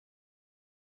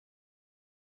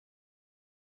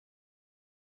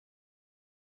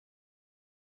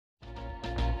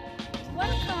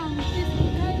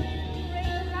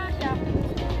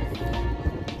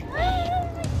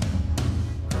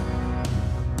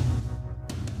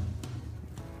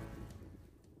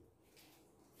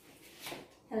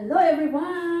Hello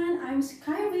everyone, I'm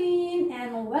Skyrene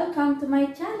and welcome to my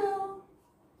channel.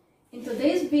 In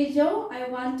today's video, I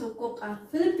want to cook a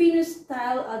Filipino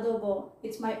style adobo.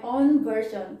 It's my own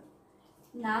version.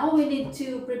 Now we need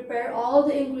to prepare all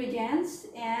the ingredients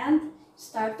and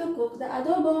start to cook the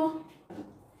adobo.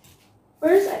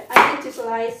 First, I need to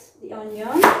slice the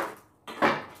onion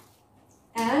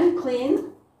and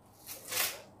clean.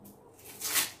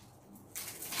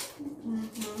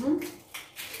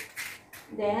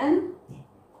 Then,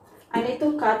 I need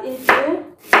to cut into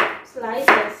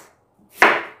slices.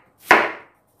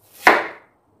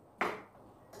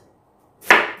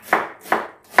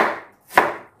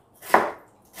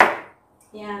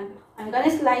 Yan. I'm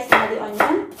gonna slice now the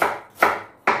onion.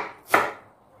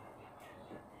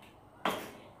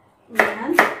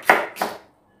 Yan.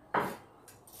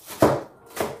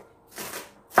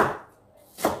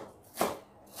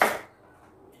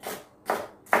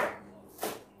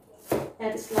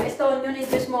 And slice the onion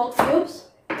into small cubes.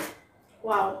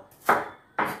 Wow.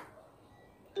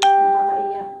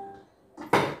 Nakakaiyak.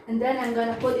 And then I'm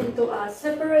gonna put into a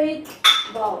separate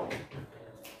bowl.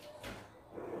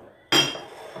 I'm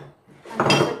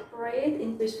gonna separate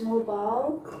into a small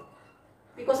bowl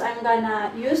because I'm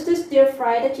gonna use to stir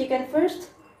fry the chicken first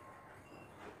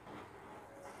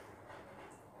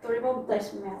to remove the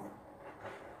smell.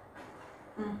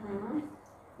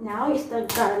 Now is the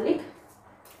garlic.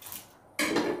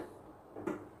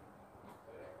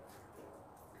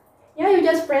 Yeah, you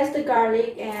just press the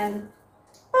garlic and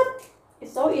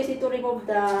it's so easy to remove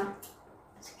the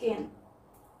skin.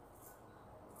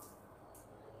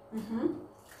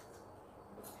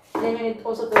 Then you need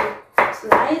also to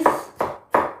slice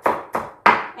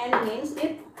and mince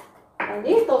it a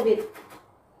little bit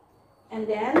and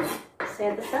then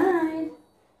set aside.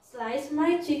 Slice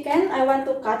my chicken. I want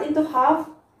to cut into half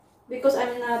because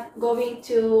I'm not going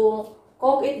to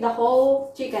cook it the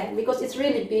whole chicken because it's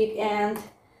really big and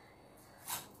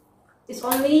it's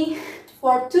only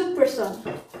for 2 persons.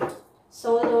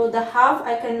 So the half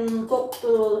I can cook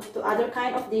to other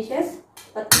kind of dishes.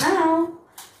 But now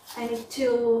I need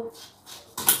to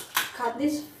cut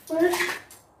this first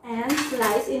and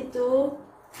slice into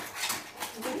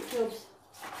big cubes.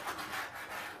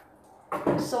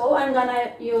 So I'm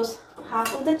gonna use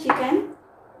half of the chicken.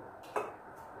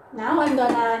 Now I'm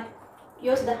gonna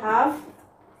use the half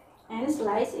and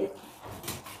slice it.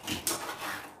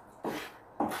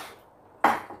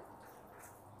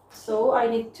 So I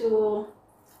need to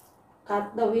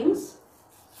cut the wings.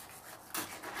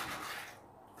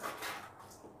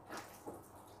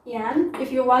 Yan.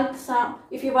 If you want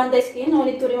the skin,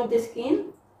 only to remove the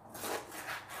skin.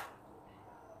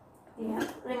 Yeah,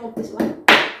 remove this one.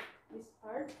 This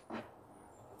part.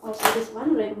 Also this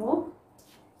one, remove.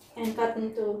 And cut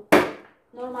into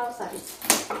normal size.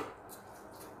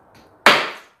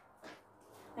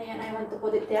 And I want to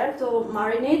put it there to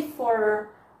marinate for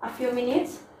a few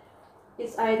minutes.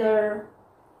 It's either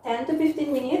 10 to 15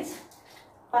 minutes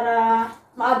para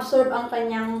ma-absorb ang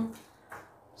kanyang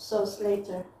sauce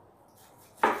later.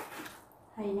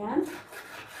 Ayan.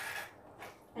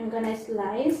 I'm gonna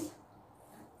slice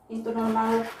into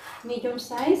normal medium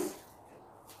size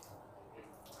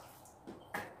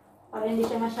para hindi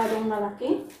siya masyadong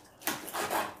malaki.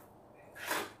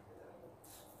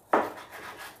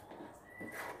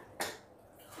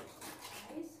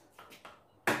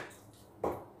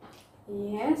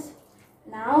 Yes.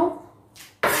 Now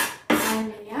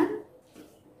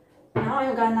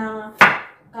I'm gonna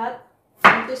cut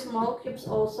into small cubes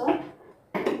also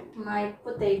my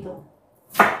potato.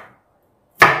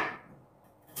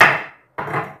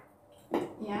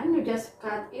 Yeah, you just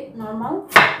cut it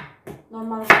normal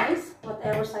size,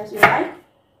 whatever size you like.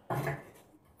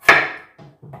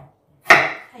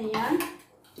 Ayan.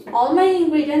 All my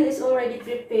ingredients is already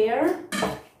prepared.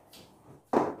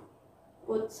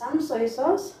 Put some soy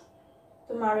sauce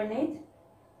to marinate.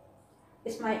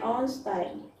 It's my own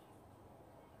style.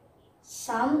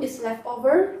 Some is left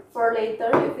over for later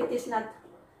if it is not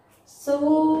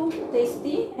so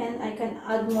tasty, and I can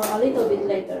add more a little bit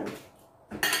later.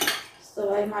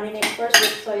 So I marinate first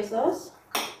with soy sauce.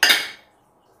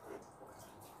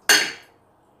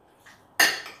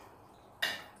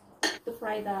 To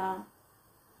fry the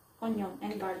onion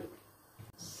and garlic.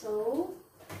 So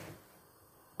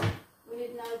we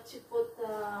need now to put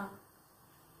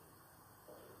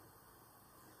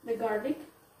the garlic.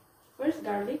 First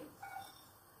garlic.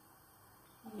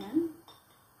 Ayan.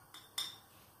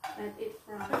 Let it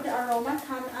fry. When the aroma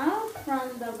come out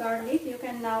from the garlic, you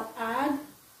can now add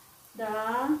the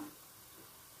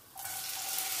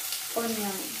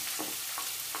onion.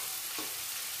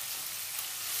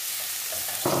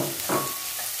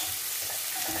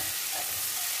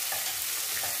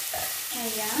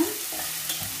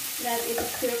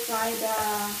 stir fry the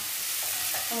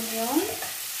onion.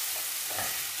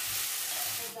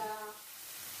 The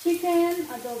chicken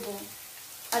adobo.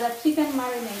 The chicken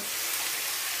marinade.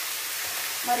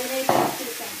 Marinated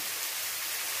chicken.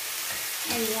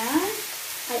 Ayan.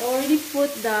 I already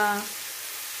put the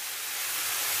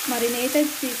marinated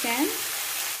chicken.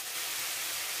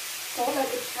 So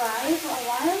let it fry for a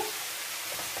while.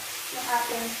 Yung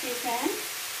ating chicken.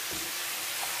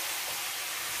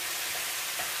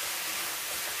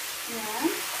 Ayan.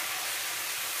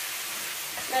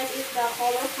 Let it the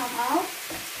color come out.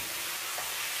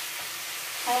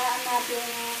 Hayaan natin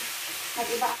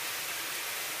mag-iba.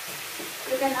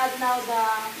 You can add now the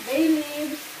bay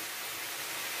leaves.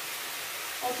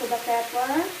 Also the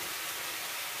pepper.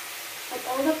 Put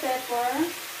all the pepper.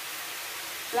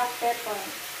 Black pepper.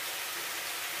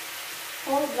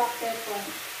 Whole black pepper.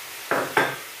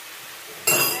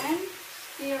 And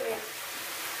stir it.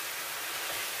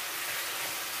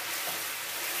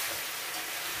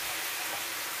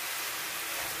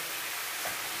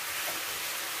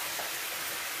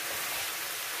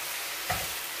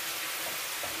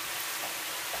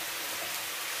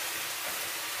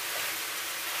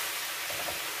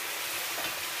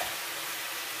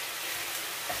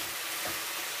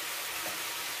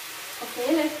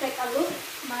 Okay, let's take a look.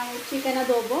 My chicken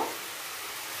adobo.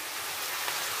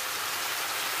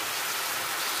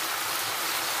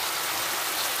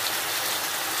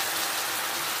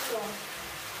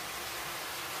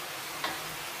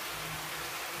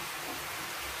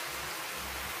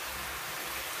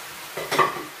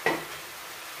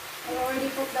 I already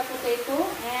put the potato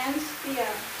and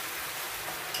stir.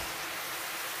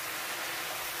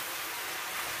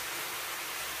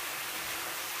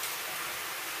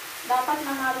 Dapat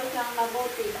mahalo siyang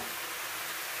mabuti.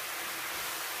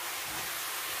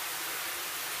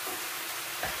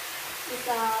 It's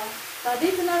a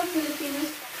traditional Filipino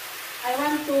style. I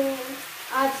want to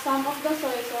add some of the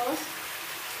soy sauce.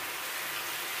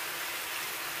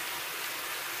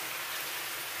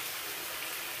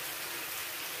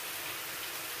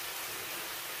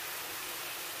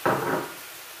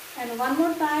 And one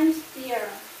more time, stir.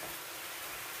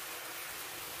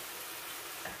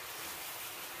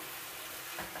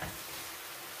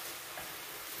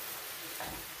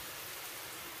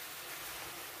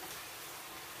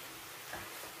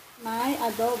 My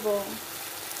adobo.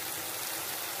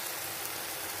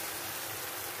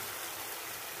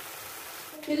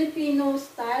 Filipino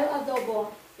style adobo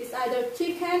is either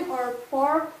chicken or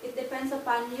pork. It depends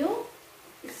upon you.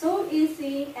 It's so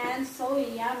easy and so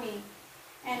yummy.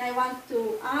 And I want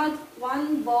to add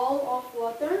 1 bowl of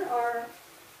water or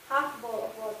half bowl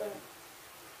of water.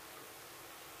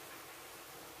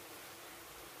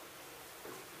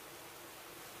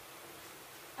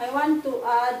 I want to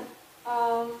add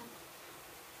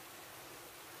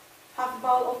half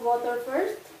bowl of water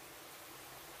first.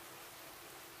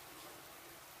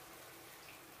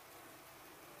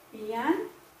 Ayan.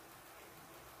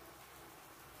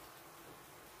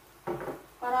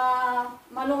 Para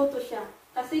maluto siya.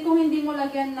 Kasi kung hindi mo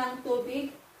lagyan ng tubig,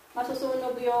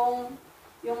 masusunog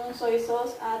yung soy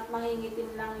sauce at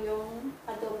mangingitim lang yung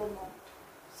adobo mo.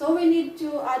 So we need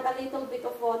to add a little bit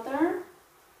of water.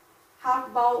 Half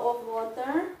bowl of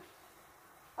water.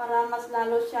 Para mas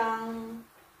lalo siyang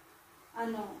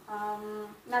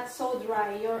not so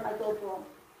dry your adobo.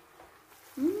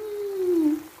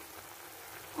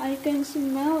 I can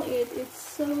smell it. It's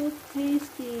so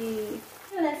tasty.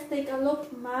 Let's take a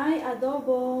look my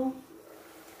adobo.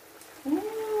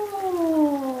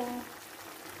 Oh,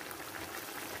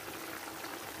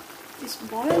 it's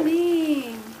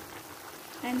boiling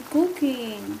and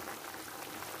cooking.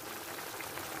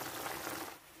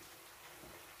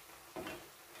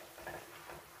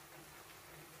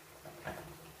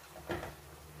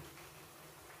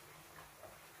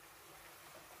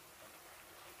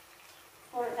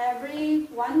 For every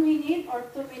 1 minute or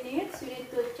 2 minutes, you need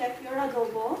to check your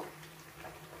adobo.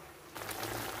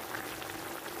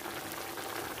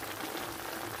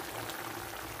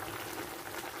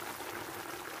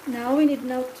 Now we need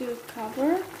to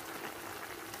cover.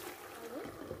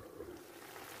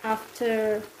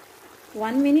 After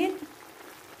 1 minute,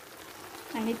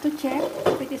 I need to check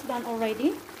if it is done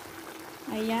already.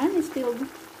 Ayan, it's still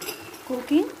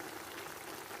cooking.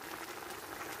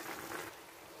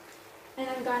 And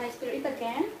I'm gonna stir it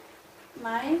again.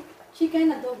 My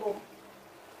chicken adobo.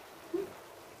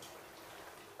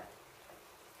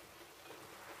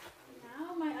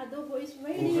 Now my adobo is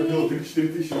ready. It's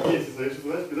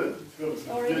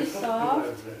already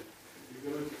soft.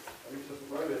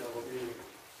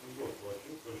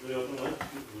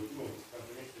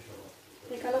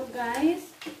 Take a look, guys.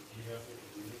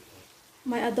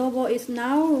 My adobo is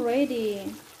now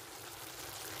ready.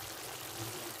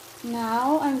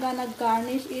 Now I'm gonna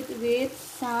garnish it with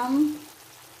some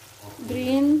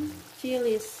green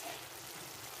chilies.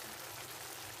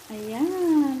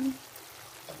 Ayan.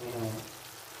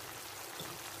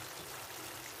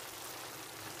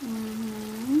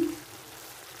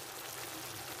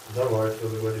 Давай, что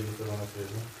говорили, когда на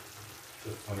связи.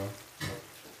 Сейчас смотрю.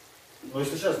 Ну,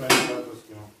 если сейчас найду, да, то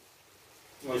скину.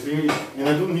 Ну, если не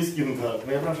найду, не скину, да.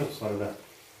 Ну, я прям сейчас посмотрю, да.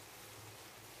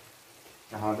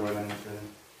 Ага, давай, на связи.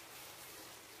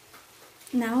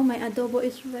 Now my adobo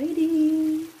is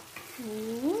ready.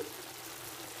 Oh.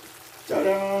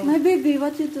 Ta-da! My baby,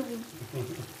 what you doing?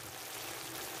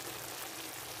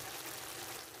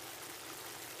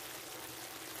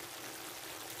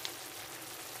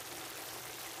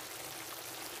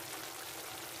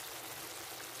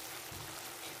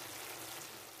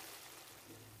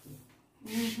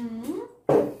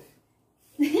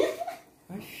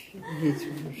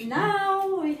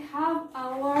 Now we have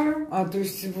our А, то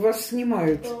есть вас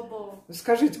снимают. adobo.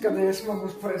 Скажите, когда я смогу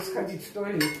сходить в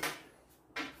туалет.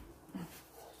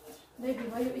 Baby,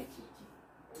 why you eat chichi?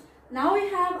 Now we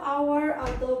have our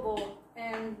adobo,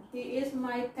 and he is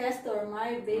my tester,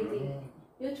 my baby.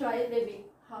 You try it, baby.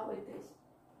 How it is?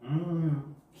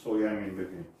 So yummy,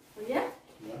 baby. Oh, yeah?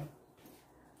 Yeah.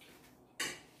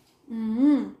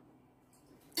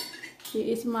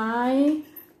 He is my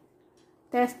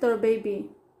tester, baby.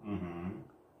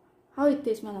 How it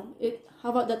tastes, Manok? How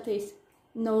about the taste?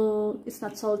 No, it's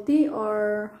not salty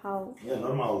or how? Yeah,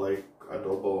 normal, like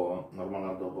adobo,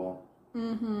 normal adobo.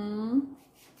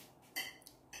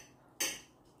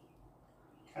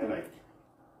 I like.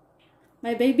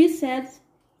 My baby said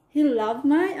he loved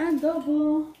my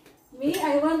adobo. Me,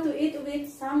 I want to eat with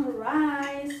some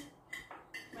rice.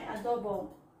 My adobo.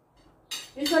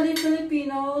 Usually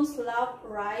Filipinos love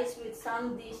rice with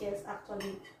some dishes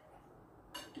actually.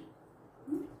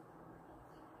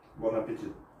 Bon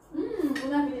appetit.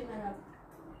 Bon appetit, my love.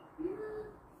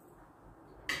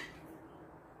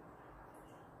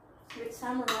 With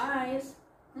some rice.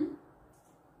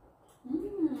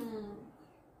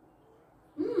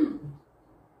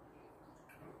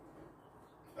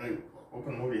 Hey,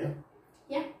 open movie, yeah?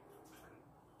 Yeah.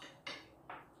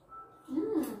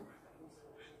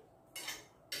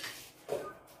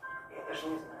 Я даже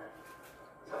не знаю,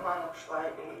 сама она ушла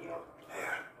или ее.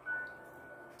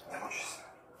 Не мучайся.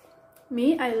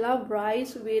 Me, I love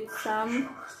rice with some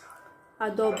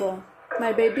adobo.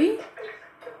 My baby,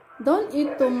 don't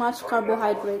eat too much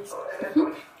carbohydrates.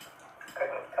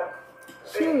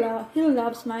 He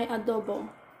loves my adobo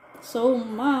so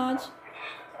much.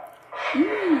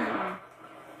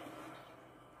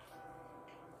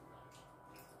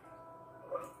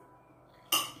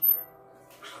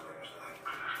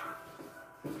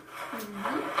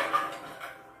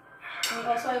 And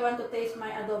also, I want to taste my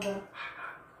adobo.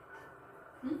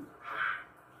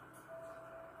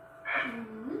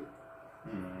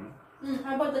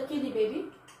 How about the chili,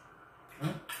 baby?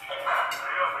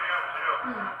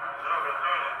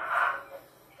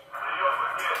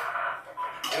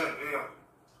 Прием.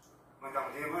 Мы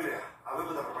там где были, а вы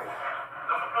куда пропали?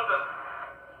 Да мы что-то...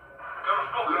 Скажу,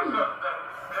 сколько раз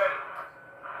взяли.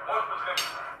 Можешь посмотреть?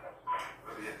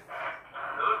 Вы где?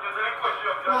 Да тут недалеко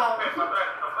съем, Wow. где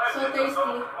потратиться, знаешь? So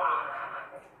tasty.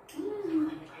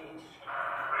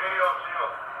 Прием,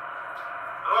 съем.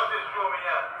 Здравствуйте, что у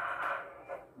меня?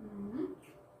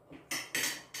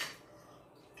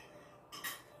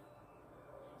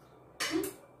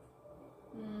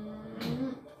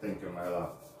 Thank you, my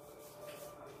love.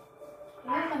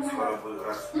 Скоро будет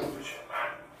раз выключен.